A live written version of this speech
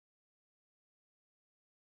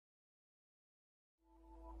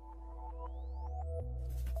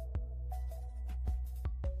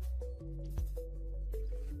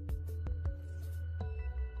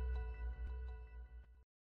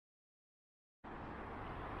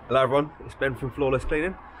Hello everyone, it's Ben from Flawless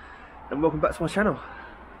Cleaning and welcome back to my channel.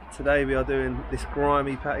 Today we are doing this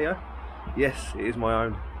grimy patio. Yes, it is my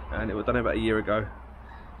own and it was done about a year ago.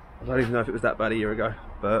 I don't even know if it was that bad a year ago,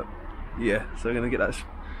 but yeah, so we're going to get that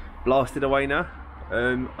blasted away now.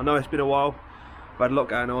 I know it's been a while, I've had a lot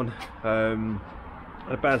going on. I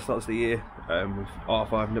had a bad start to the year with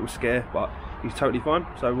Arthur having a little scare, but he's totally fine,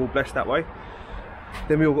 so we're all blessed that way.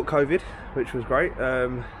 Then we all got COVID, which was great.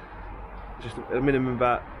 Just a minimum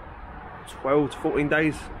about 12 to 14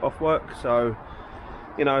 days off work, so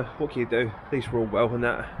you know, what can you do? At least we're all well and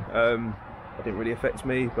that. It didn't really affect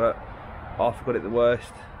me, but Arthur got it the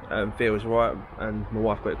worst. Theo was alright, and my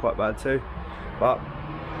wife got it quite bad too. But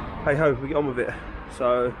hey ho, we get on with it.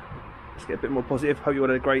 So let's get a bit more positive. Hope you all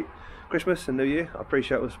had a great Christmas and New Year. I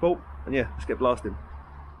appreciate all the support, and yeah, let's get blasting.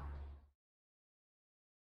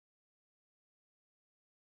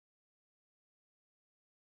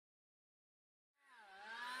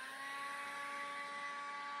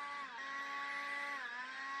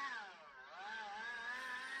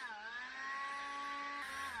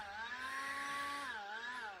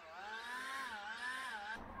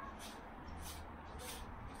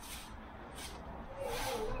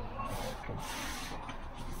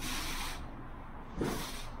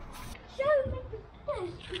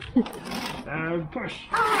 And push.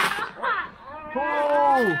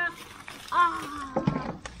 Pull.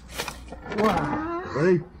 Wow.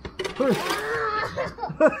 Ready? Push.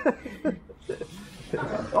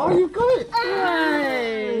 Oh, you got it!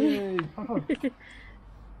 Hey!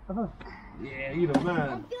 Yeah, you're the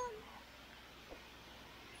man.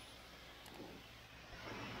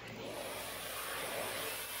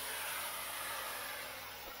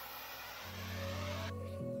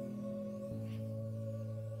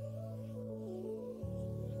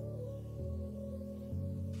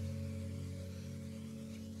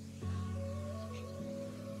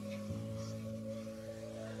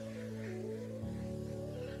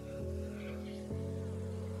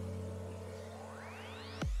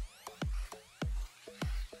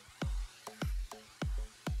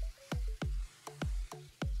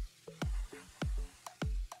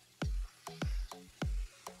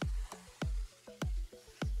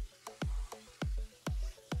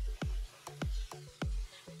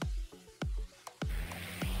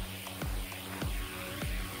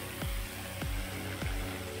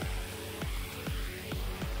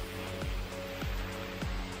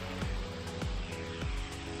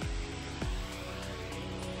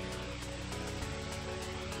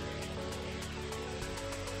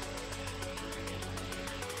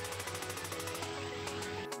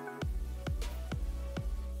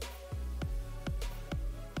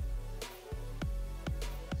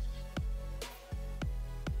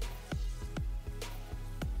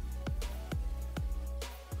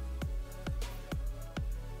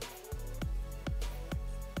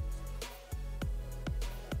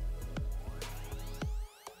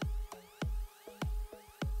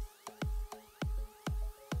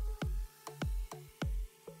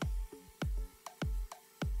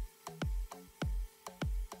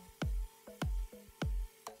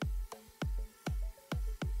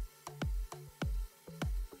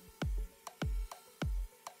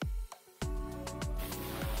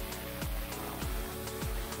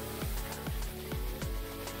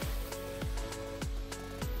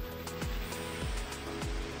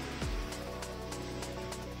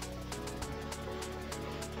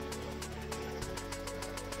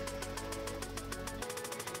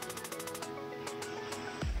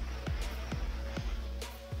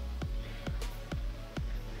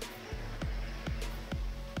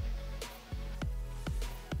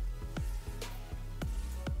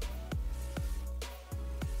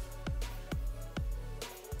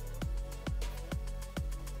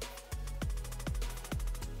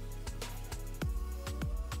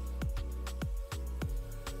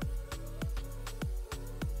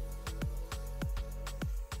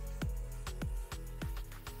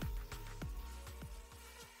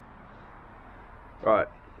 Right,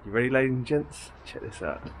 you ready, ladies and gents? Check this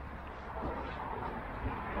out.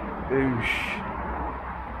 Boosh.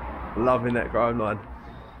 Loving that grime line.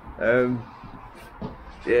 Yeah,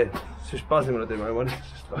 it's just buzzing when I do my one.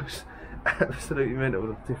 It's just looks absolutely mental.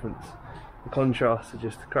 The difference, the contrast are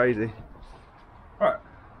just crazy. Right,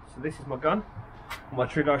 so this is my gun, my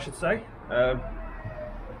trigger I should say.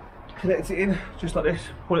 Connect it in just like this,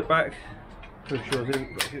 pull it back, push yours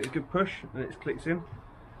in, give it a good push, and it clicks in,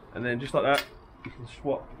 and then just like that, you can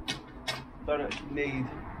swap. Don't actually need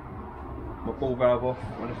my ball valve off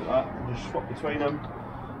or anything like that. You just swap between them,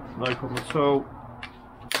 no problem at all.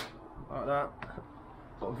 Like that.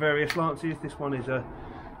 Got various lances. This one is a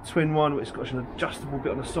twin one which has got an adjustable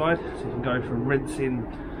bit on the side, so you can go from rinsing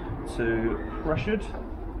to pressured.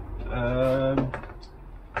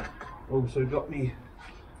 Also got me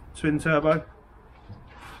twin turbo,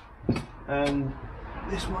 and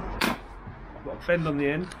this one I've got a bend on the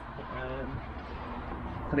end.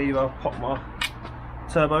 I can either pop my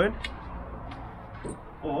turbo in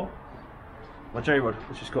or my J-rod,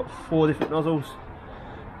 which has got 4 different nozzles,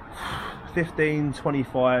 15,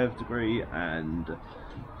 25 degree and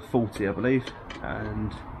 40 I believe,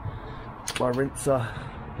 and my rinser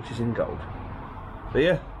which is in gold. But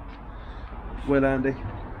yeah, well handy.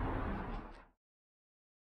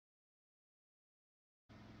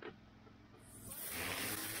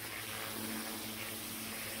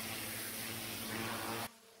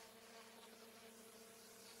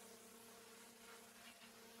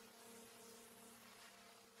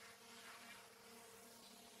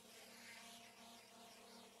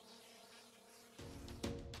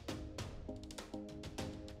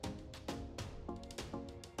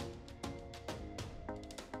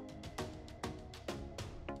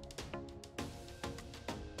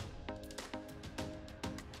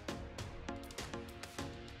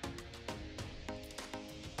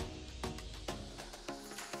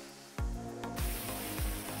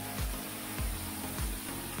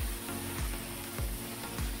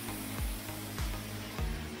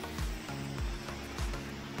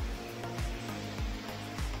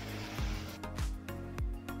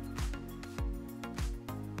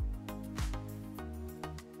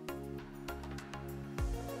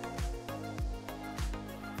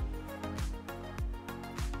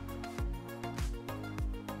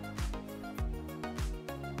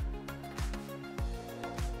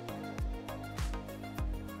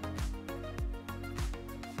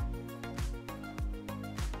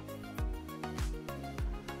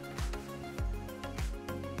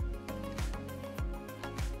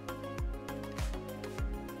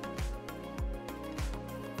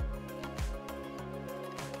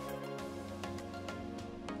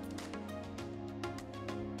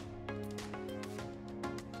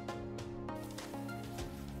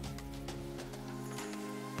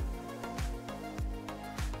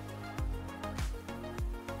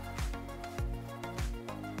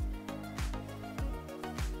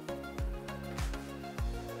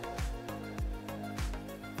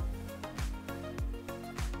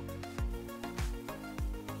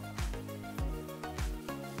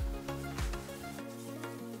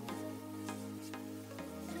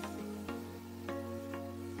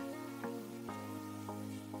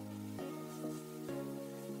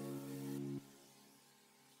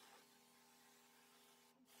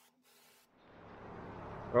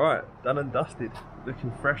 Right, done and dusted, looking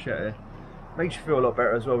fresh out here. Makes you feel a lot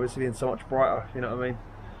better as well, with it being so much brighter, you know what I mean?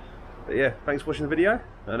 But yeah, thanks for watching the video,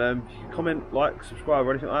 and if you comment, like, subscribe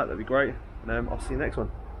or anything like that, that'd be great. And I'll see you next one.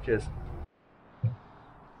 Cheers.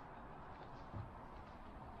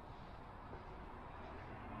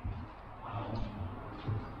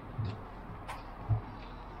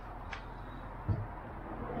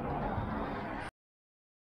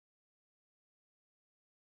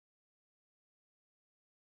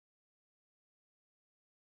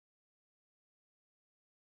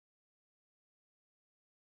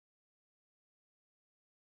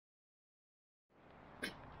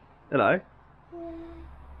 Hello. Yeah.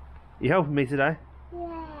 You helping me today?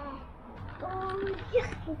 Yeah. All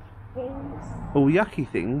yucky things. All yucky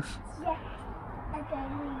things? Yeah.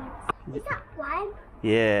 Okay. Is that grime?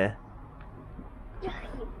 Yeah.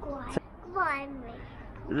 Yucky grime. Grimy.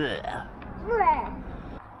 Ugh. Bleh.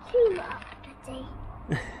 Clean it up, Daddy.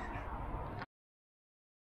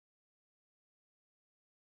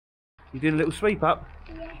 You doing a little sweep up?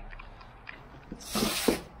 Yeah.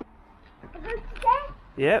 Over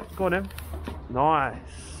Yep, go on then.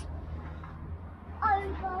 Nice.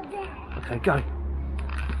 there. Okay, go.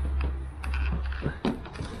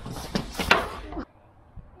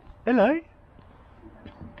 Hello.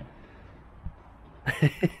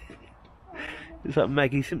 It's like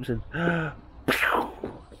Maggie Simpson. Last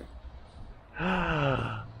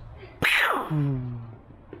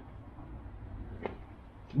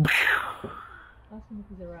one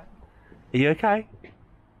is a rat. Are you okay?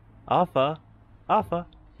 Arthur? Arthur?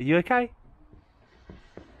 Are you okay?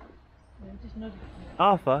 Yeah, just nodded.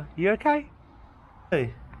 Arthur? You okay?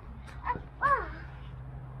 Hey.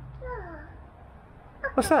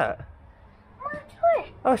 What's that? My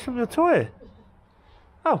toy. Oh, it's from your toy.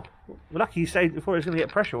 Oh, well, lucky you stayed before it's going to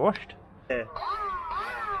get pressure washed. Yeah.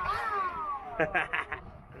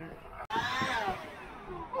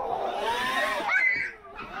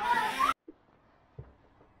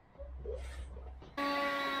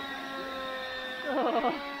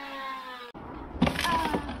 Oh.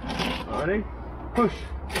 Ready? Push.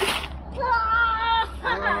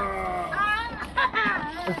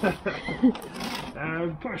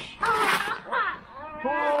 And push.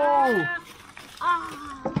 Pull.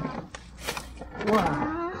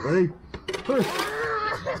 Wow. Ready? Push.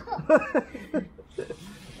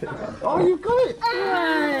 Oh, you've got it!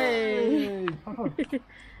 Yay! High five.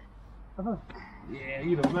 High five. Yeah,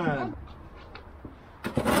 you're the man.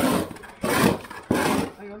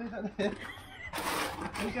 Hang on, leave that there.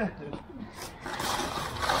 There you go.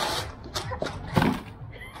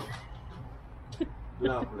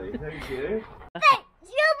 Lovely, thank you.